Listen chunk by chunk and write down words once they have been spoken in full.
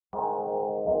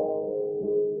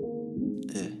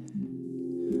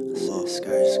Skirt,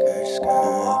 skirt,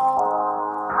 skirt.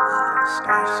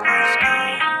 Skirt, skirt,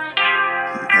 skirt.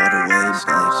 All the way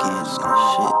back in this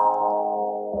shit.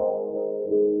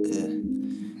 Yeah.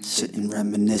 Sitting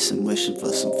reminiscing, wishing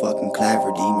for some fucking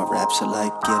clarity. My raps are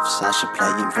like gifts, I should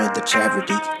play them for the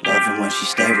charity. Loving when she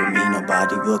stare at me,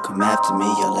 nobody will come after me.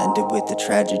 I'll end it with the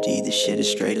tragedy, this shit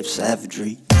is straight up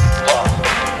savagery. Whoa,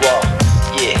 whoa,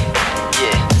 yeah,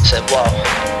 yeah. Said whoa,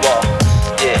 whoa,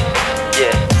 yeah,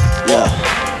 yeah, whoa.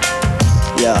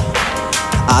 Yeah.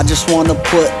 I just wanna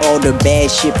put all the bad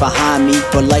shit behind me,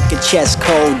 but like a chest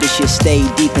cold, this shit stay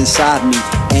deep inside me.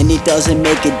 And it doesn't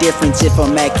make a difference if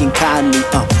I'm acting kindly.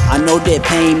 I know that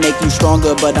pain make you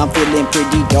stronger, but I'm feeling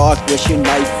pretty dark. Wishing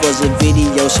life was a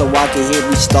video so I could hit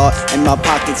restart. And my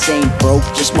pockets ain't broke,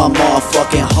 just my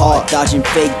motherfucking heart. Dodging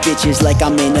fake bitches like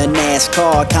I'm in a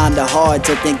NASCAR. Kinda hard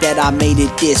to think that I made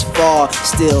it this far.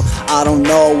 Still, I don't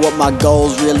know what my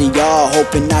goals really are.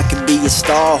 Hoping I could be a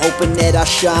star, hoping that I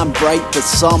shine bright. But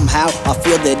somehow, I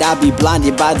feel that I be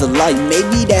blinded by the light.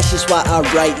 Maybe that's just why I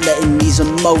write, letting these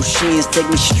emotions take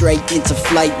me straight into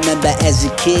flight. Remember as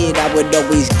a kid, I would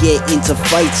always get into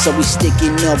fights, so we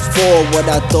sticking up for what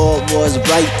I thought was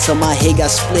right. Till my head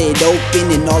got split open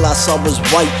and all I saw was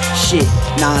white shit.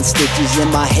 9 stitches in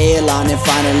my hairline, and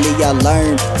finally I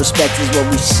learned respect is what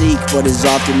we seek, but is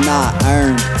often not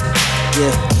earned.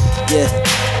 Yeah, yeah,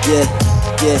 yeah,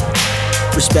 yeah.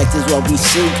 Respect is what we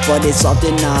seek, but it's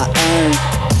often not earned.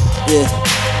 Yeah,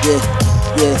 yeah,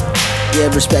 yeah, yeah.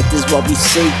 Respect is what we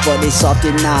seek, but it's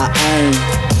often not earned.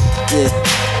 Yeah,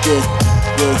 yeah,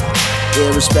 yeah,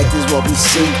 yeah. Respect is what we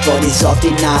seek, but it's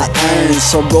often not earned.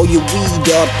 So roll your weed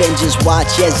up and just watch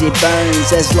as it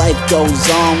burns. As life goes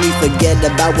on, we forget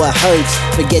about what hurts.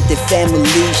 Forget that family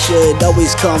should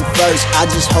always come first. I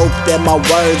just hope that my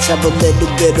words have a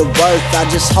little bit of worth. I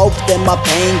just hope that my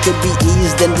pain could be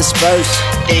eased and dispersed.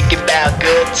 Thinking about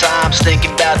good times,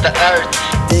 thinking about the earth.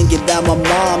 Thinking about my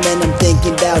mom and I'm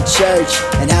thinking about church,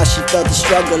 and how she felt the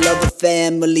struggle of a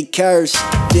family curse.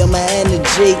 Feel my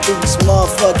energy through this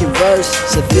motherfucking verse.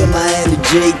 So feel my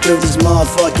energy through this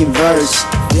motherfucking verse.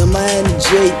 Feel my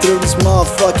energy through this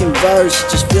motherfucking verse.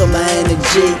 Just feel my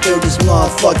energy through this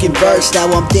motherfucking verse. Now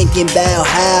I'm thinking about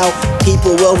how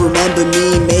people will remember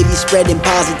me, maybe spreading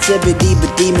positivity,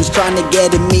 but demons trying to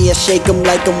get at me. I shake them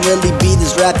like I'm really be.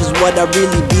 This rap is what I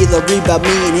really be. They'll read about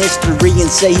me in history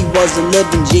and say he was a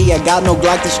living G. I got no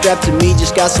Glock to strap to me,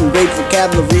 just got some great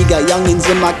vocabulary. Got youngins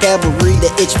in my cavalry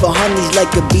that itch for honeys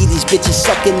like a bee. These bitches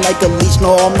sucking like a leash.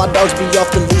 No, all my dogs be off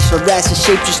the leash. Harassing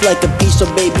shape just like a piece. So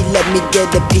baby, let me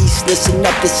get a piece. Listen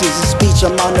up, this is a speech.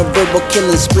 I'm on a verbal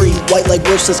killing spree. White like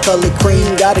roasted colored cream.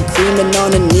 Got a creaming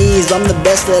on her knees. I'm the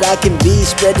best that I can be.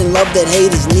 Spreading love that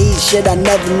haters need. Shit, I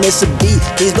never miss a beat.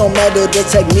 Please don't metal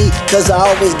detect me, cause I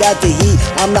always got the heat.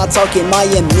 I'm not talking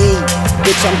Miami,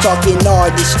 bitch, I'm talking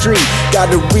artistry.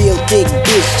 Got a real thick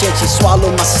bitch, and she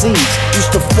swallow my seeds.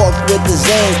 Used to fuck with the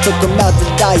Zans, took them out to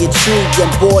dietary.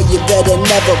 And boy, you better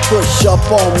never push up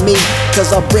on me,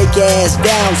 cause I'll break your ass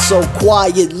down so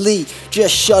quietly.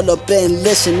 Just shut up and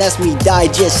listen, that's me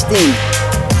digesting.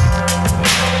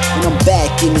 And I'm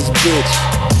back in this bitch,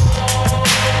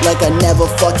 like I never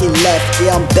fucking left.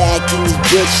 Yeah, I'm back in this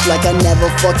bitch, like I never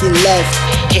fucking left.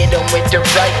 Hit him with the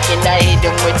right and I hit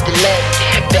him with the left.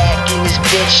 Back in this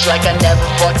bitch like I never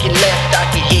fucking left. I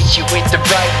can hit you with the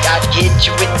right, I can hit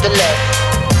you with the left.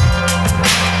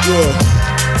 Yeah,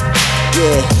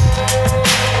 yeah,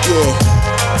 yeah,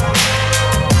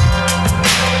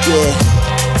 yeah,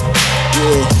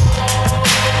 yeah.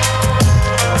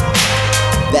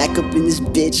 Back up in this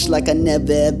bitch like I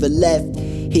never ever left.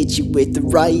 Hit you with the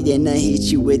right and I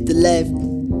hit you with the left.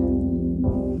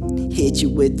 Hit you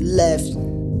with the left.